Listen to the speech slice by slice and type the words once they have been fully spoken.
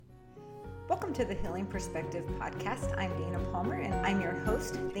Welcome to the Healing Perspective Podcast. I'm Dana Palmer and I'm your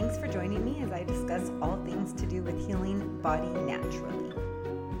host. Thanks for joining me as I discuss all things to do with healing body naturally.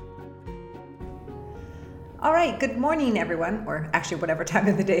 All right, good morning everyone, or actually whatever time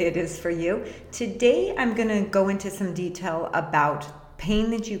of the day it is for you. Today I'm going to go into some detail about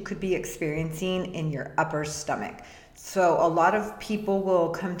pain that you could be experiencing in your upper stomach. So a lot of people will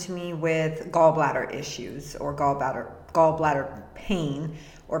come to me with gallbladder issues or gallbladder pain,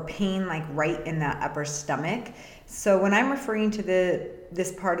 or pain like right in that upper stomach. So when I'm referring to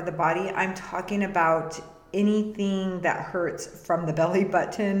this part of the body, I'm talking about anything that hurts from the belly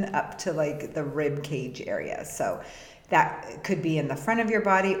button up to like the rib cage area. So that could be in the front of your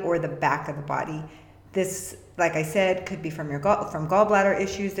body or the back of the body. This, like I said, could be from gallbladder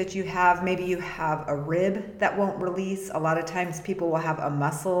issues that you have. Maybe you have a rib that won't release. A lot of times people will have a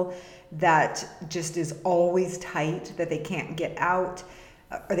muscle that just is always tight that they can't get out,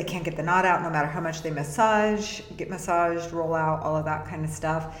 or they can't get the knot out no matter how much they get massaged, roll out, all of that kind of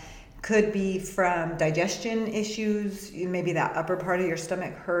stuff. Could be from digestion issues. Maybe that upper part of your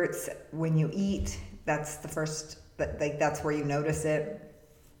stomach hurts when you eat. That's the first, that's where you notice it.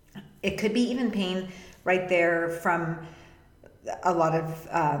 It could be even pain right there from a lot of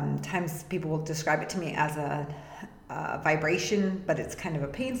times people will describe it to me as a vibration, but it's kind of a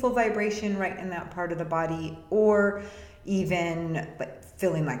painful vibration right in that part of the body, or even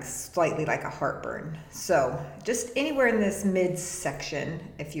feeling like slightly like a heartburn. So just anywhere in this midsection,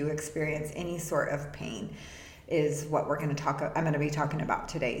 if you experience any sort of pain, is what I'm going to be talking about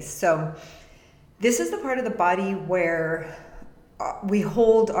today. So this is the part of the body where we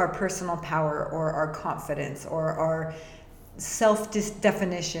hold our personal power or our confidence or our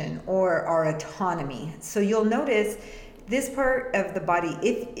self-definition or our autonomy. So you'll notice this part of the body,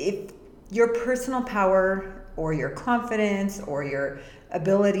 if your personal power or your confidence or your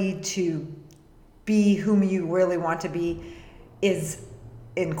ability to be whom you really want to be is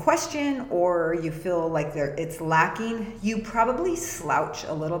in question, or you feel like it's lacking, you probably slouch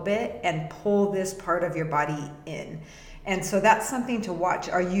a little bit and pull this part of your body in. And so that's something to watch.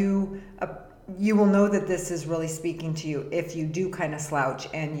 You will know that this is really speaking to you if you do kind of slouch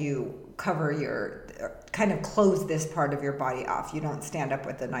and you kind of close this part of your body off. You don't stand up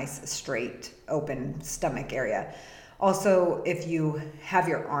with a nice straight open stomach area. Also, if you have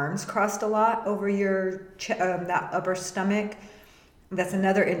your arms crossed a lot over your that upper stomach, that's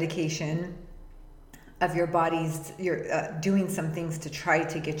another indication of your body's, you're doing some things to try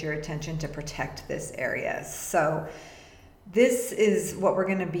to get your attention to protect this area. So this is what we're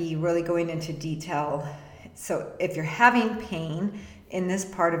going to be really going into detail. So if you're having pain in this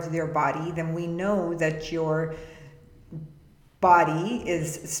part of your body, then we know that your body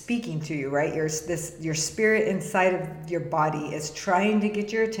is speaking to you, right? Your spirit inside of your body is trying to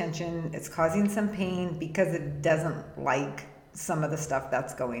get your attention. It's causing some pain because it doesn't like some of the stuff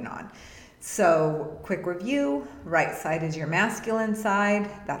that's going on. So quick review, right side is your masculine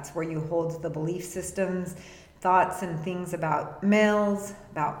side. That's where you hold the belief systems, thoughts and things about males,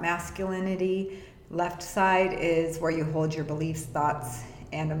 about masculinity. Left side is where you hold your beliefs, thoughts,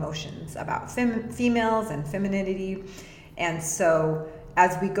 and emotions about females and femininity. And so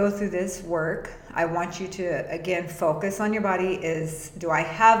as we go through this work, I want you to, again, focus on your body. Do I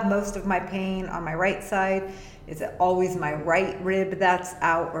have most of my pain on my right side? Is it always my right rib that's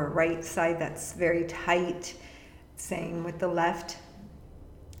out, or right side that's very tight? Same with the left.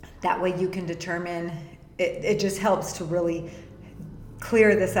 That way you can determine. It just helps to really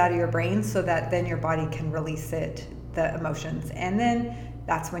clear this out of your brain so that then your body can release the emotions. And then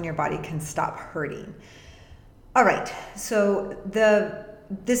that's when your body can stop hurting. All right, so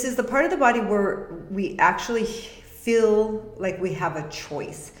this is the part of the body where we actually feel like we have a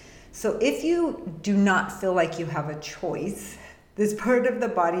choice. So if you do not feel like you have a choice, this part of the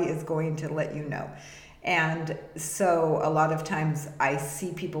body is going to let you know. And so a lot of times I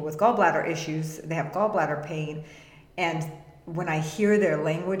see people with gallbladder issues, they have gallbladder pain, and when I hear their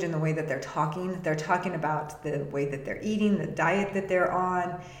language and the way that they're talking about the way that they're eating, the diet that they're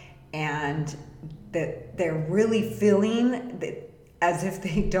on, and that they're really feeling that as if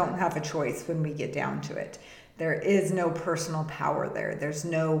they don't have a choice when we get down to it. There is no personal power there. There's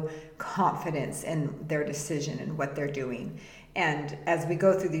no confidence in their decision and what they're doing. And as we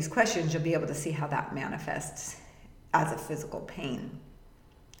go through these questions, you'll be able to see how that manifests as a physical pain.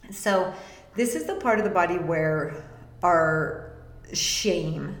 So this is the part of the body where our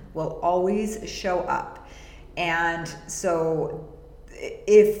shame will always show up. And so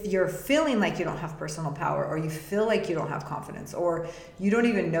if you're feeling like you don't have personal power, or you feel like you don't have confidence, or you don't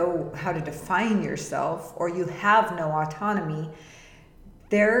even know how to define yourself, or you have no autonomy,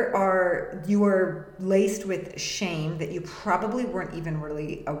 you are laced with shame that you probably weren't even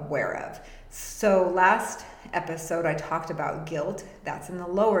really aware of. So last episode I talked about guilt. That's in the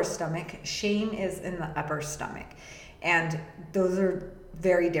lower stomach. Shame is in the upper stomach. And those are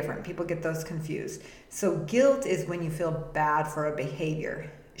very different. People get those confused. So guilt is when you feel bad for a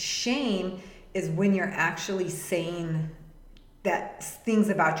behavior. Shame is when you're actually saying that things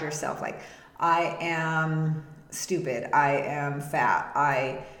about yourself, like, I am stupid, I am fat,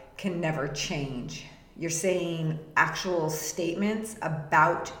 I can never change. You're saying actual statements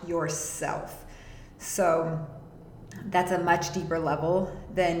about yourself. So that's a much deeper level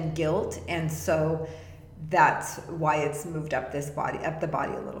than guilt. And so that's why it's moved up the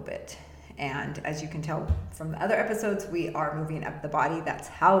body a little bit. And as you can tell from the other episodes, we are moving up the body. That's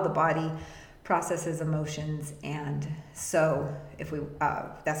how the body processes emotions. And so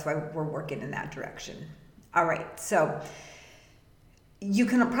that's why we're working in that direction. All right. So you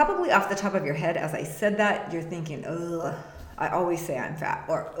can probably, off the top of your head, as I said that, you're thinking, ugh, I always say I'm fat,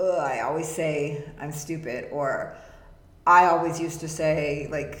 or ugh, I always say I'm stupid, or I always used to say,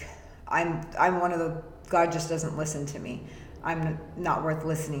 like, I'm one of the, God just doesn't listen to me. I'm not worth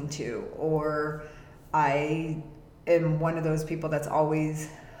listening to, or I am one of those people that's always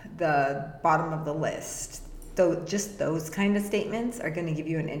the bottom of the list. So just those kind of statements are going to give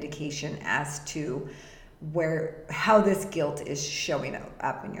you an indication as to how this guilt is showing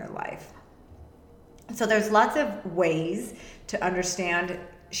up in your life. So there's lots of ways to understand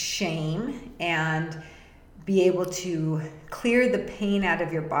shame and be able to clear the pain out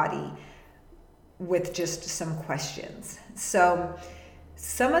of your body with just some questions. So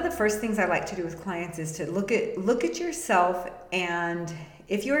some of the first things I like to do with clients is to look at yourself, and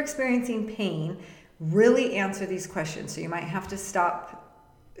if you're experiencing pain, really answer these questions. So you might have to stop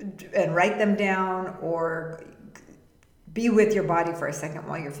and write them down, or be with your body for a second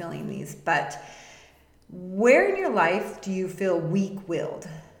while you're feeling these. But where in your life do you feel weak-willed?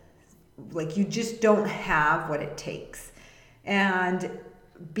 Like you just don't have what it takes. And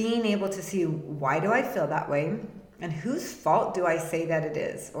being able to see, why do I feel that way? And whose fault do I say that it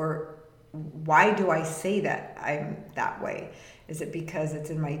is? Or why do I say that I'm that way? Is it because it's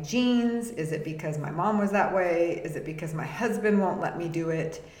in my genes? Is it because my mom was that way? Is it because my husband won't let me do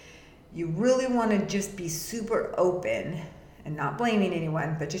it? You really want to just be super open and not blaming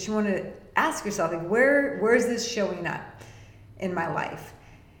anyone, but just you want to ask yourself, like, where is this showing up in my life?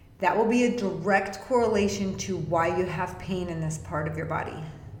 That will be a direct correlation to why you have pain in this part of your body.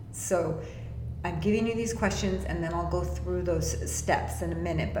 So I'm giving you these questions, and then I'll go through those steps in a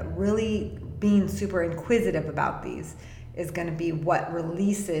minute, but really being super inquisitive about these is going to be what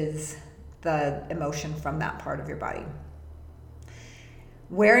releases the emotion from that part of your body.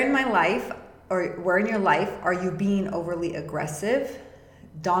 Where in your life are you being overly aggressive,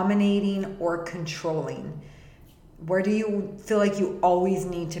 dominating, or controlling? Where do you feel like you always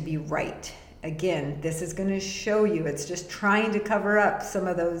need to be right? Again, this is going to show you, it's just trying to cover up some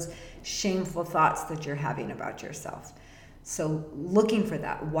of those shameful thoughts that you're having about yourself. So looking for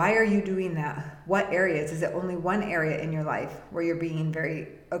that. Why are you doing that? What areas? Is it only one area in your life where you're being very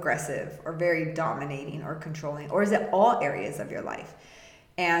aggressive or very dominating or controlling? Or is it all areas of your life?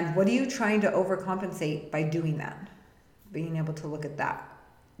 And what are you trying to overcompensate by doing that? Being able to look at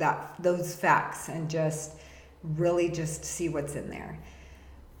those facts and just really just see what's in there.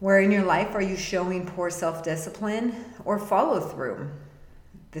 Where in your life are you showing poor self-discipline or follow-through?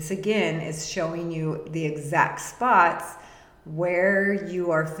 This again is showing you the exact spots where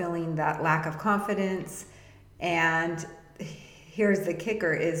you are feeling that lack of confidence. And here's the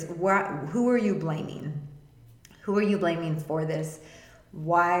kicker is, who are you blaming? Who are you blaming for this?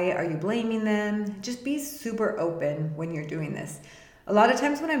 Why are you blaming them? Just be super open when you're doing this. A lot of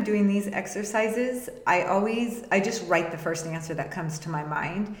times when I'm doing these exercises, I just write the first answer that comes to my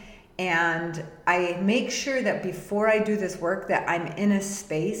mind. And I make sure that before I do this work that I'm in a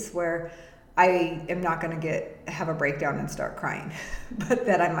space where I am not going to have a breakdown and start crying, but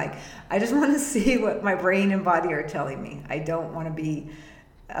that I'm like, I just want to see what my brain and body are telling me. I don't want to be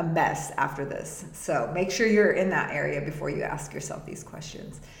a mess after this. So make sure you're in that area before you ask yourself these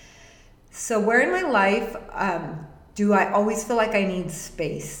questions. So where in my life do I always feel like I need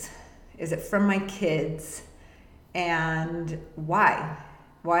space? Is it from my kids? And why?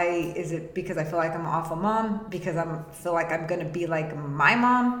 Why is it because I feel like I'm an awful mom? Because I feel like I'm going to be like my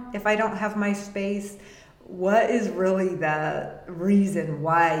mom if I don't have my space? What is really the reason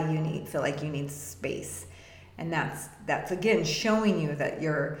why you feel like you need space? And that's again showing you that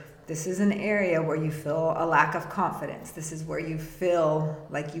this is an area where you feel a lack of confidence. This is where you feel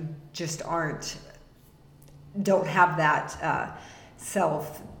like you just don't have that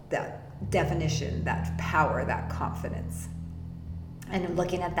self, that definition, that power, that confidence. And I'm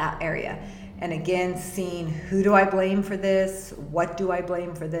looking at that area. And again, seeing who do I blame for this? What do I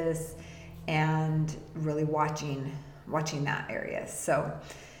blame for this? And really watching that area. So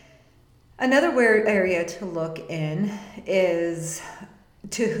another area to look in is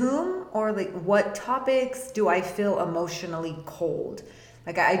to whom or like what topics do I feel emotionally cold?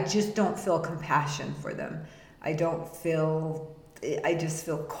 Like I just don't feel compassion for them. I just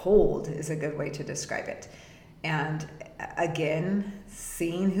feel cold is a good way to describe it. And again,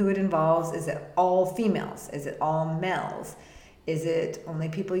 seeing who it involves. Is it all females? Is it all males? Is it only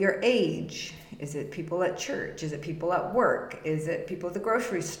people your age? Is it people at church? Is it people at work? Is it people at the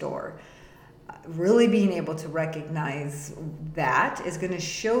grocery store? Really being able to recognize that is going to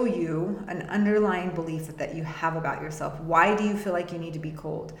show you an underlying belief that you have about yourself. Why do you feel like you need to be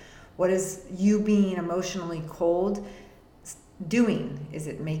cold? What is you being emotionally cold doing? Is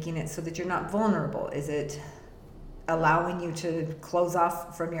it making it so that you're not vulnerable? Is it allowing you to close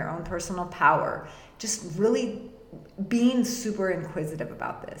off from your own personal power? Just really being super inquisitive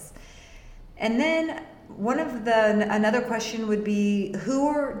about this. And then another question would be,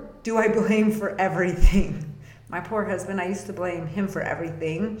 who do I blame for everything? My poor husband, I used to blame him for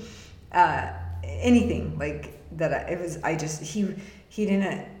everything, anything like that. He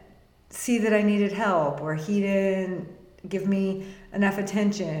didn't see that I needed help, or he didn't give me enough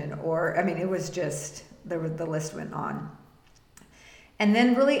attention, or it was just the list went on. And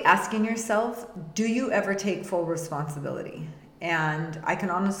then really asking yourself, do you ever take full responsibility? And I can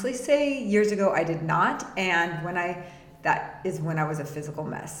honestly say years ago I did not. And that is when I was a physical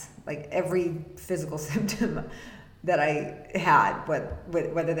mess. Like every physical symptom that I had,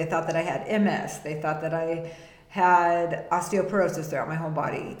 whether they thought that I had MS, they thought that I had osteoporosis throughout my whole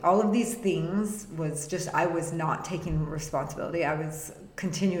body. All of these things I was not taking responsibility. I was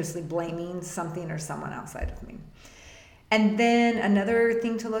continuously blaming something or someone outside of me. And then another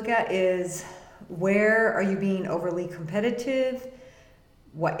thing to look at is, where are you being overly competitive?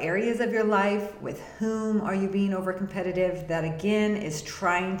 What areas of your life, with whom are you being over competitive? That again is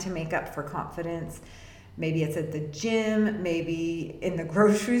trying to make up for confidence. Maybe it's at the gym, maybe in the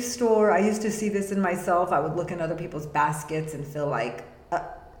grocery store. I used to see this in myself. I would look in other people's baskets and feel like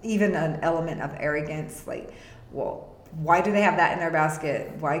even an element of arrogance, like, well, why do they have that in their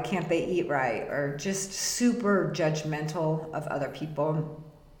basket? Why can't they eat right? Or just super judgmental of other people.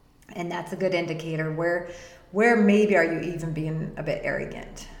 And that's a good indicator where maybe are you even being a bit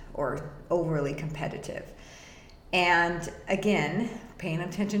arrogant or overly competitive. And again, paying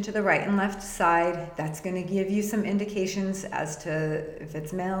attention to the right and left side, that's going to give you some indications as to if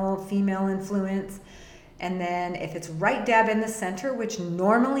it's male, female influence. And then if it's right dab in the center, which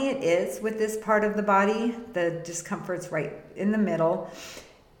normally it is with this part of the body, the discomfort's right in the middle,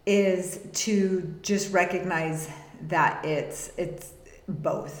 is to just recognize that it's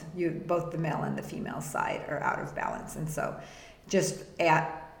both the male and the female side are out of balance. And so just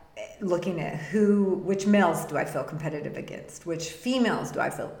looking at which males do I feel competitive against, which females do I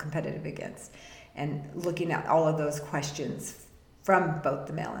feel competitive against, and looking at all of those questions from both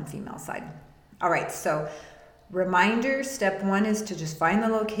the male and female side. All right, so reminder, step 1 is to just find the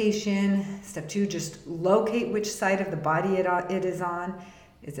location. Step 2, just locate which side of the body it is on.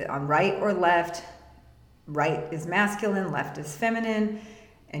 Is it on right or left? Right is masculine, left is feminine,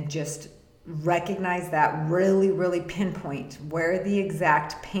 and just recognize that, really, really pinpoint where the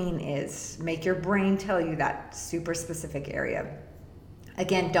exact pain is. Make your brain tell you that super specific area.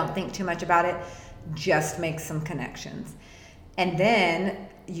 Again, don't think too much about it, just make some connections. And then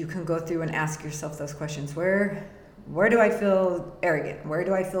you can go through and ask yourself those questions. Where do I feel arrogant? Where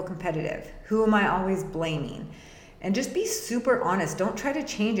do I feel competitive? Who am I always blaming? And just be super honest. Don't try to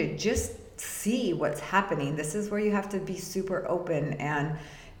change it. Just see what's happening. This is where you have to be super open. And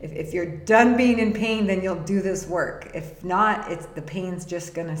if you're done being in pain, then you'll do this work. If not, the pain's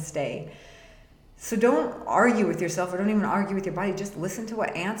just going to stay. So don't argue with yourself, or don't even argue with your body. Just listen to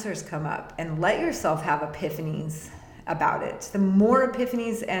what answers come up and let yourself have epiphanies about it. The more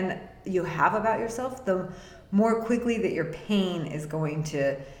epiphanies and you have about yourself, the more quickly that your pain is going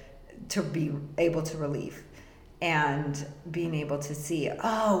to be able to relieve. And being able to see,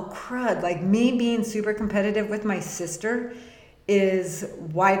 oh crud, like me being super competitive with my sister is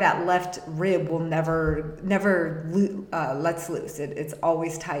why that left rib will never lets loose. It's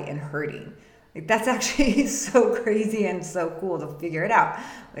always tight and hurting. Like that's actually so crazy and so cool to figure it out.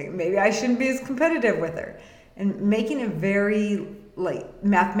 Like maybe I shouldn't be as competitive with her. And making it very like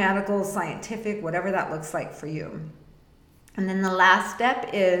mathematical, scientific, whatever that looks like for you. And then the last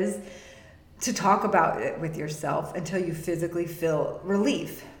step is to talk about it with yourself until you physically feel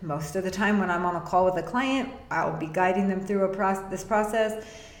relief. Most of the time when I'm on a call with a client, I'll be guiding them through this process.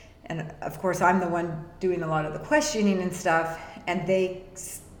 And of course, I'm the one doing a lot of the questioning and stuff. And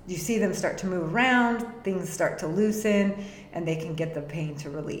you see them start to move around, things start to loosen, and they can get the pain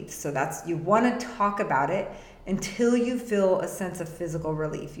to relief. So you want to talk about it until you feel a sense of physical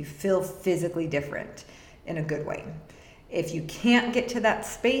relief. You feel physically different in a good way. If you can't get to that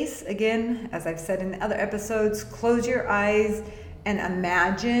space, again, as I've said in other episodes, close your eyes and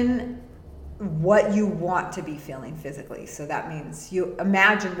imagine what you want to be feeling physically. So that means you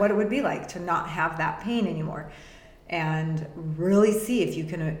imagine what it would be like to not have that pain anymore, and really see if you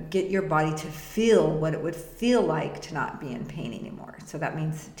can get your body to feel what it would feel like to not be in pain anymore. So that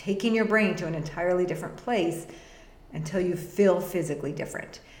means taking your brain to an entirely different place until you feel physically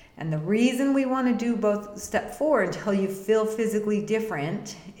different. And the reason we want to do both step 4 until you feel physically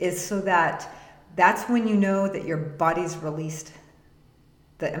different is so that's when you know that your body's released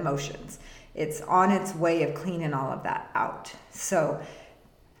the emotions. It's on its way of cleaning all of that out. So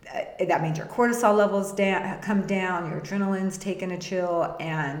that means your cortisol levels come down, your adrenaline's taken a chill,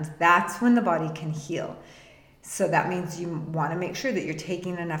 and that's when the body can heal. So that means you want to make sure that you're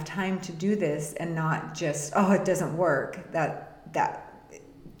taking enough time to do this and not just, it doesn't work.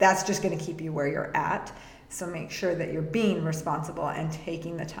 That's just going to keep you where you're at. So make sure that you're being responsible and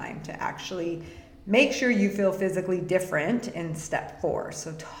taking the time to actually make sure you feel physically different in step 4.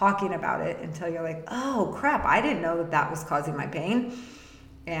 So talking about it until you're like, oh crap, I didn't know that was causing my pain.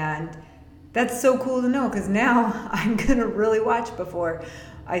 And that's so cool to know, because now I'm going to really watch before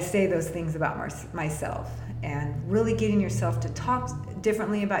I say those things about myself, and really getting yourself to talk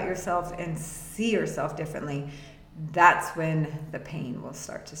differently about yourself and see yourself differently. That's when the pain will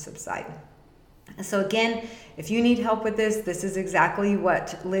start to subside. So again, if you need help with this is exactly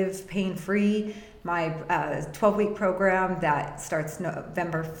what Live Pain Free, my 12-week program that starts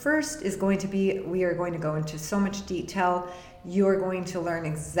November 1st is going to be. We are going to go into so much detail. You are going to learn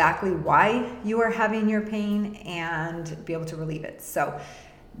exactly why you are having your pain and be able to relieve it. So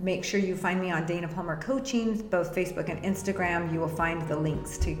make sure you find me on Dana Palmer Coaching, both Facebook and Instagram. You will find the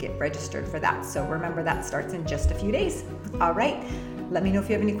links to get registered for that. So remember, that starts in just a few days. All right. Let me know if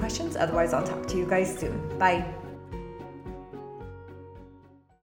you have any questions. Otherwise, I'll talk to you guys soon. Bye.